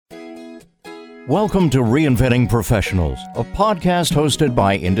Welcome to Reinventing Professionals, a podcast hosted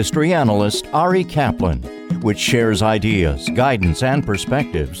by industry analyst Ari Kaplan, which shares ideas, guidance, and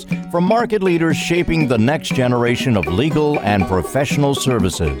perspectives from market leaders shaping the next generation of legal and professional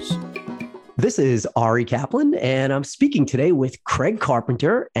services. This is Ari Kaplan, and I'm speaking today with Craig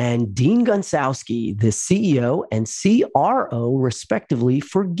Carpenter and Dean Gonsowski, the CEO and CRO, respectively,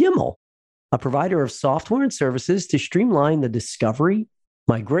 for Giml, a provider of software and services to streamline the discovery,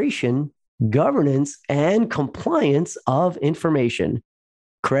 migration, governance, and compliance of information.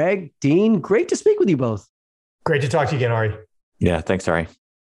 Craig, Dean, great to speak with you both. Great to talk to you again, Ari. Yeah, thanks, Ari.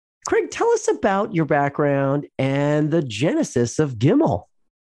 Craig, tell us about your background and the genesis of Giml.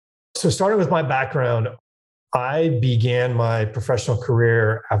 So starting with my background, I began my professional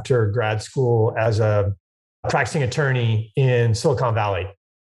career after grad school as a practicing attorney in Silicon Valley.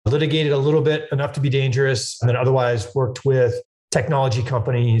 Litigated a little bit, enough to be dangerous, and then otherwise worked with technology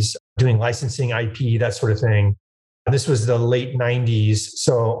companies doing licensing, IP, that sort of thing. This was the late 90s.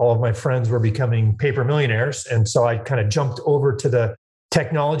 So all of my friends were becoming paper millionaires. And so I kind of jumped over to the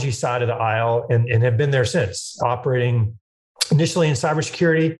technology side of the aisle and have been there since, operating initially in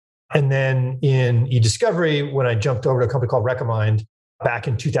cybersecurity and then in e-discovery when I jumped over to a company called Recommind back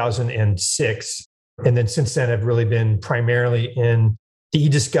in 2006. And then since then, I've really been primarily in the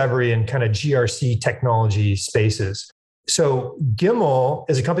e-discovery and kind of GRC technology spaces. So Giml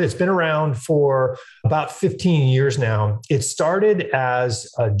is a company that's been around for about 15 years now. It started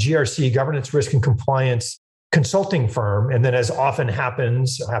as a GRC, governance, risk, and compliance consulting firm. And then as often happened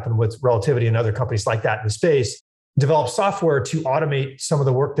with Relativity and other companies like that in the space, developed software to automate some of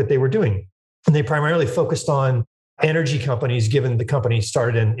the work that they were doing. And they primarily focused on energy companies, given the company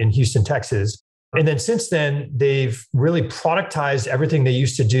started in Houston, Texas. And then since then, they've really productized everything they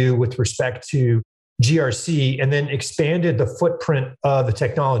used to do with respect to GRC and then expanded the footprint of the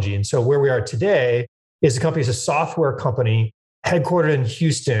technology. And so where we are today is the company is a software company headquartered in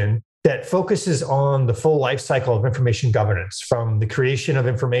Houston that focuses on the full life cycle of information governance, from the creation of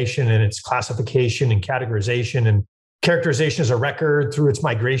information and its classification and categorization and characterization as a record through its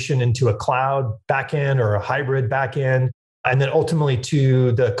migration into a cloud backend or a hybrid backend, and then ultimately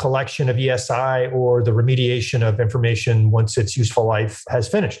to the collection of ESI or the remediation of information once its useful life has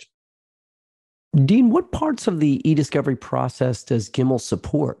finished. Dean, what parts of the e-discovery process does Giml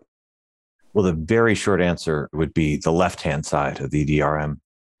support? Well, the very short answer would be the left-hand side of the EDRM.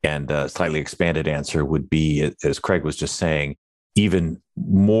 And a slightly expanded answer would be, as Craig was just saying, even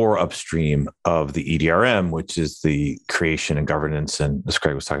more upstream of the EDRM, which is the creation and governance, and as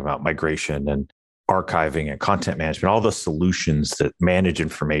Craig was talking about, migration and archiving and content management, all the solutions that manage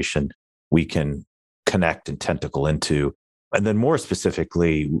information we can connect and tentacle into. And then more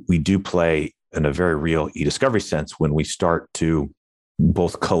specifically, we do play in a very real e-discovery sense when we start to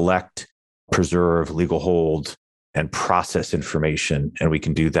both collect, preserve, legal hold, and process information. And we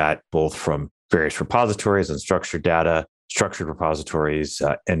can do that both from various repositories and structured data, structured repositories,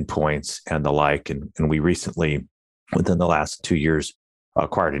 endpoints, and the like. And we recently, within the last 2 years,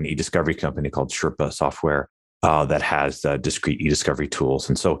 acquired an e-discovery company called Sherpa Software that has discrete e-discovery tools.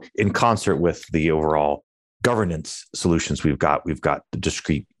 And so in concert with the overall governance solutions we've got the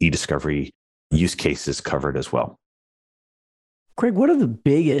discrete e-discovery use cases covered as well. Craig, what are the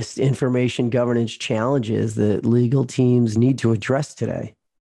biggest information governance challenges that legal teams need to address today?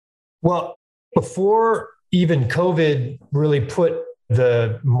 Well, before even COVID really put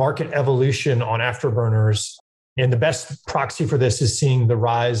the market evolution on afterburners, and the best proxy for this is seeing the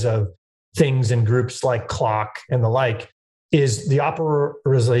rise of things in groups like Clock and the like, is the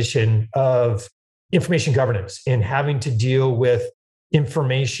operationalization of information governance and having to deal with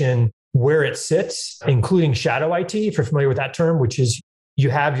information where it sits, including shadow IT, if you're familiar with that term, which is you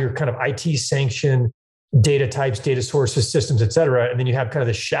have your kind of IT sanctioned data types, data sources, systems, et cetera. And then you have kind of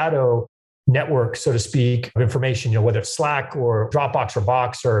the shadow network, so to speak, of information, whether it's Slack or Dropbox or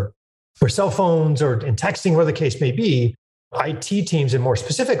Box or cell phones or in texting, whatever the case may be. IT teams and more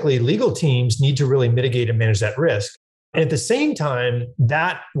specifically legal teams need to really mitigate and manage that risk. And at the same time,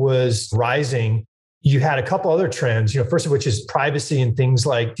 that was rising. You had a couple other trends, first of which is privacy and things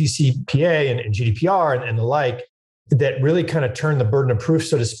like DCPA and GDPR and the like, that really kind of turned the burden of proof,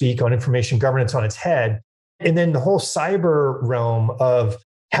 so to speak, on information governance on its head. And then the whole cyber realm of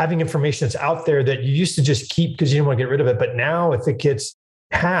having information that's out there that you used to just keep because you didn't want to get rid of it. But now if it gets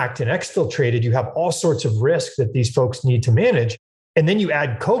hacked and exfiltrated, you have all sorts of risk that these folks need to manage. And then you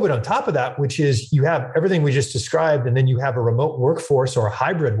add COVID on top of that, which is you have everything we just described, and then you have a remote workforce or a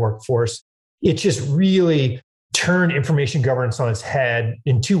hybrid workforce. It just really turned information governance on its head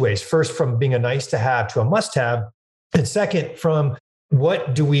in two ways. First, from being a nice to have to a must have. And second, from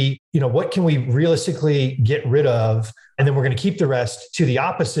what can we realistically get rid of? And then we're going to keep the rest, to the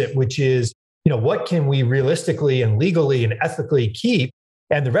opposite, which is, what can we realistically and legally and ethically keep?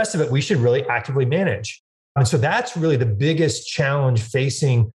 And the rest of it, we should really actively manage. And so that's really the biggest challenge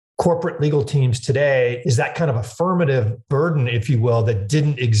facing corporate legal teams today, is that kind of affirmative burden, if you will, that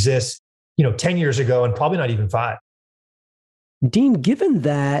didn't exist, 10 years ago, and probably not even 5. Dean, given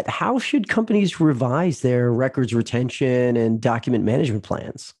that, how should companies revise their records retention and document management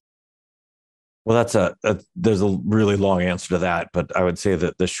plans? Well, there's a really long answer to that, but I would say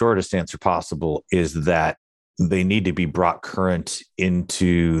that the shortest answer possible is that they need to be brought current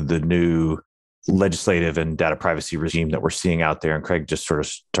into the new legislative and data privacy regime that we're seeing out there. And Craig just sort of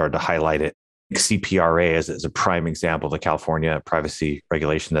started to highlight it. CPRA as a prime example, the California privacy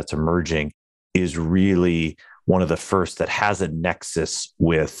regulation that's emerging, is really one of the first that has a nexus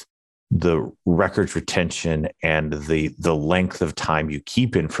with the records retention and the length of time you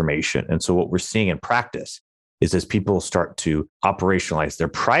keep information. And so what we're seeing in practice is, as people start to operationalize their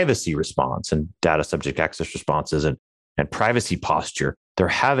privacy response and data subject access responses and privacy posture, they're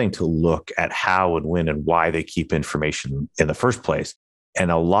having to look at how and when and why they keep information in the first place.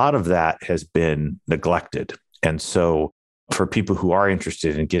 And a lot of that has been neglected. And so for people who are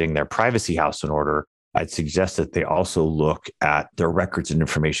interested in getting their privacy house in order, I'd suggest that they also look at their records and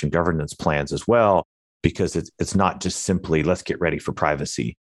information governance plans as well, because it's not just simply, let's get ready for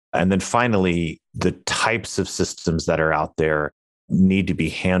privacy. And then finally, the types of systems that are out there need to be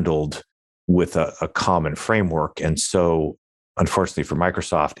handled with a common framework. And so unfortunately for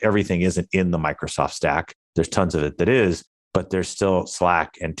Microsoft, everything isn't in the Microsoft stack. There's tons of it that is, but there's still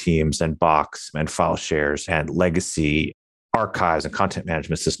Slack and Teams and Box and file shares and legacy archives and content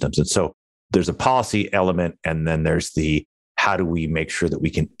management systems. And so there's a policy element, and then there's the how do we make sure that we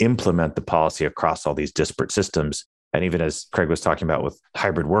can implement the policy across all these disparate systems. And even as Craig was talking about with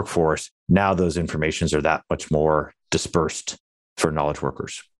hybrid workforce, now those informations are that much more dispersed for knowledge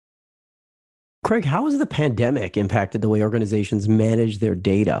workers. Craig, how has the pandemic impacted the way organizations manage their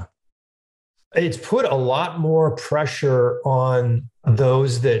data? It's put a lot more pressure on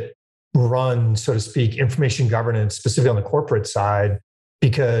those that run, so to speak, information governance, specifically on the corporate side,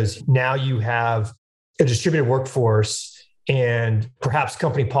 because now you have a distributed workforce, and perhaps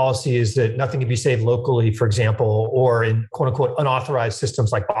company policy is that nothing can be saved locally, for example, or in quote unquote unauthorized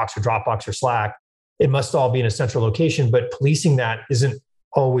systems like Box or Dropbox or Slack. It must all be in a central location, but policing that isn't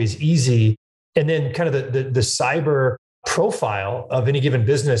always easy. And then kind of the cyber profile of any given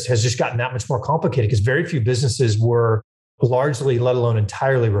business has just gotten that much more complicated, because very few businesses were largely, let alone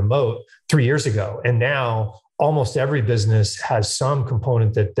entirely, remote 3 years ago. And now almost every business has some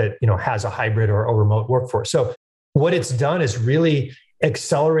component that has a hybrid or remote workforce. So what it's done is really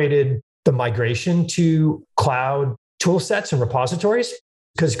accelerated the migration to cloud tool sets and repositories,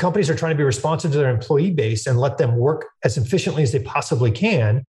 because companies are trying to be responsive to their employee base and let them work as efficiently as they possibly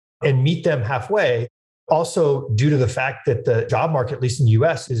can and meet them halfway. Also, due to the fact that the job market, at least in the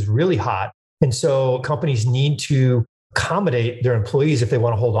US, is really hot. And so companies need to accommodate their employees if they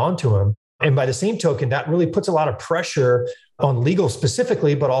want to hold on to them. And by the same token, that really puts a lot of pressure on legal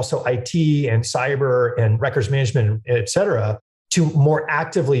specifically, but also IT and cyber and records management, et cetera, to more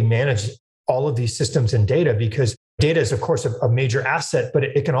actively manage all of these systems and data, because data is, of course, a major asset, but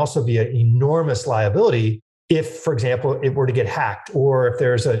it can also be an enormous liability if, for example, it were to get hacked, or if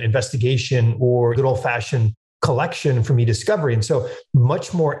there's an investigation or good old-fashioned collection from e-discovery. And so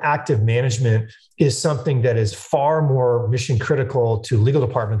much more active management is something that is far more mission critical to legal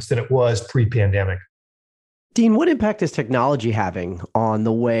departments than it was pre-pandemic. Dean, what impact is technology having on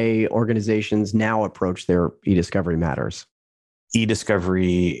the way organizations now approach their e-discovery matters?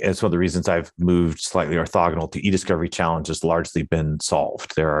 E-discovery is one of the reasons I've moved slightly orthogonal to e-discovery challenge has largely been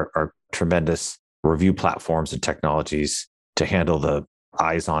solved. There are tremendous review platforms and technologies to handle the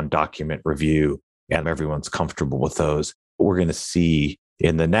eyes-on document review, and everyone's comfortable with those. What we're going to see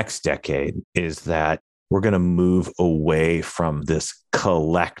in the next decade is that we're going to move away from this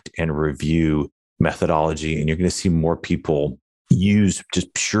collect and review methodology, and you're going to see more people use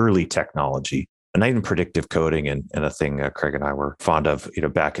just purely technology, and not even predictive coding and a thing Craig and I were fond of,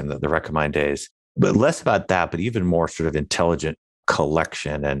 back in the Recommind days. But less about that, but even more sort of intelligent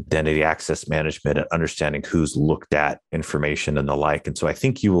collection and identity access management and understanding who's looked at information and the like. And so I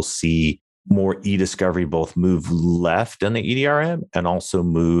think you will see more e-discovery both move left in the EDRM and also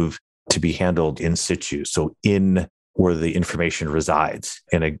move to be handled in situ. So in where the information resides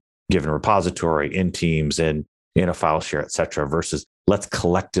in a given repository, in Teams, in a file share, et cetera, versus let's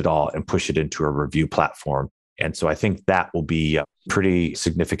collect it all and push it into a review platform. And so I think that will be a pretty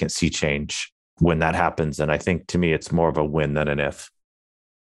significant sea change when that happens. And I think to me, it's more of a win than an if.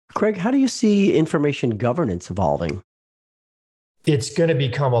 Craig, how do you see information governance evolving? It's going to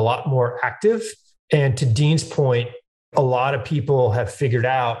become a lot more active. And to Dean's point, a lot of people have figured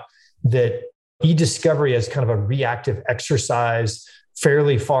out that e-discovery as kind of a reactive exercise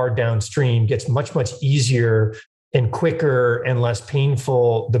fairly far downstream gets much, much easier and quicker and less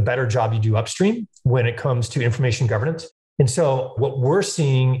painful the better job you do upstream when it comes to information governance. And so what we're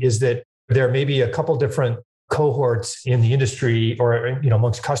seeing is that there may be a couple different cohorts in the industry or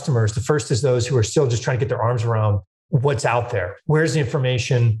amongst customers. The first is those who are still just trying to get their arms around what's out there. Where's the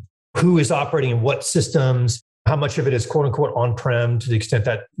information? Who is operating in what systems? How much of it is quote unquote on-prem to the extent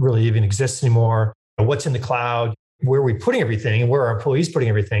that really even exists anymore? What's in the cloud? Where are we putting everything and where are our employees putting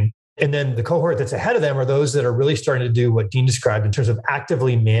everything? And then the cohort that's ahead of them are those that are really starting to do what Dean described in terms of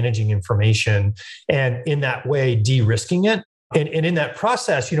actively managing information and in that way, de-risking it. And in that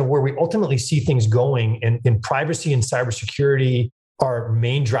process, where we ultimately see things going and privacy and cybersecurity are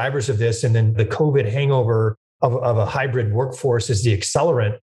main drivers of this. And then the COVID hangover of a hybrid workforce is the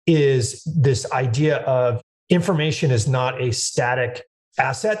accelerant, is this idea of information is not a static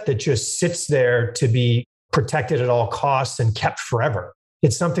asset that just sits there to be protected at all costs and kept forever.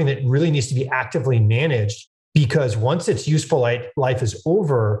 It's something that really needs to be actively managed, because once its useful life is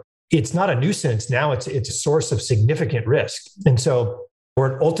over, it's not a nuisance. Now it's a source of significant risk. And so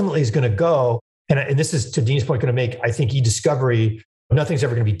where it ultimately is going to go, and this is to Dean's point, going to make, I think, e-discovery, nothing's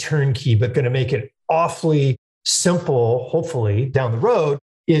ever going to be turnkey, but going to make it awfully simple, hopefully down the road,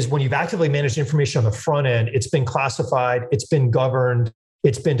 is when you've actively managed information on the front end, it's been classified, it's been governed,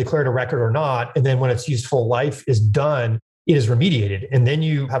 it's been declared a record or not. And then when its useful life is done, it is remediated. And then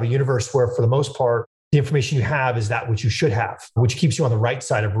you have a universe where, for the most part, the information you have is that which you should have, which keeps you on the right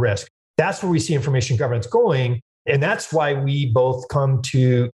side of risk. That's where we see information governance going. And that's why we both come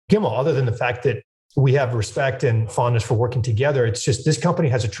to Gimel, other than the fact that we have respect and fondness for working together. It's just this company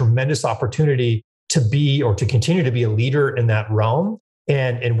has a tremendous opportunity to be or to continue to be a leader in that realm.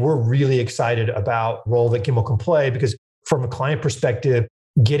 And we're really excited about the role that Gimel can play, because from a client perspective,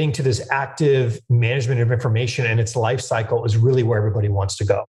 getting to this active management of information and its life cycle is really where everybody wants to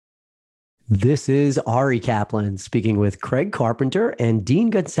go. This is Ari Kaplan speaking with Craig Carpenter and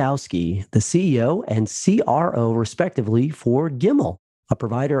Dean Gonsowski, the CEO and CRO, respectively, for Gimel, a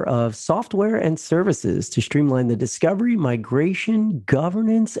provider of software and services to streamline the discovery, migration,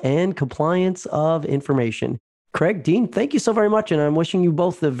 governance, and compliance of information. Craig, Dean, thank you so very much, and I'm wishing you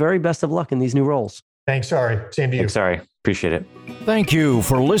both the very best of luck in these new roles. Thanks, Ari. Same to you. Thanks, Ari. Appreciate it. Thank you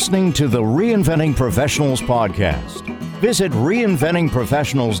for listening to the Reinventing Professionals podcast. Visit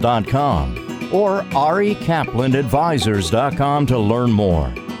reinventingprofessionals.com or arikaplanadvisors.com to learn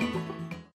more.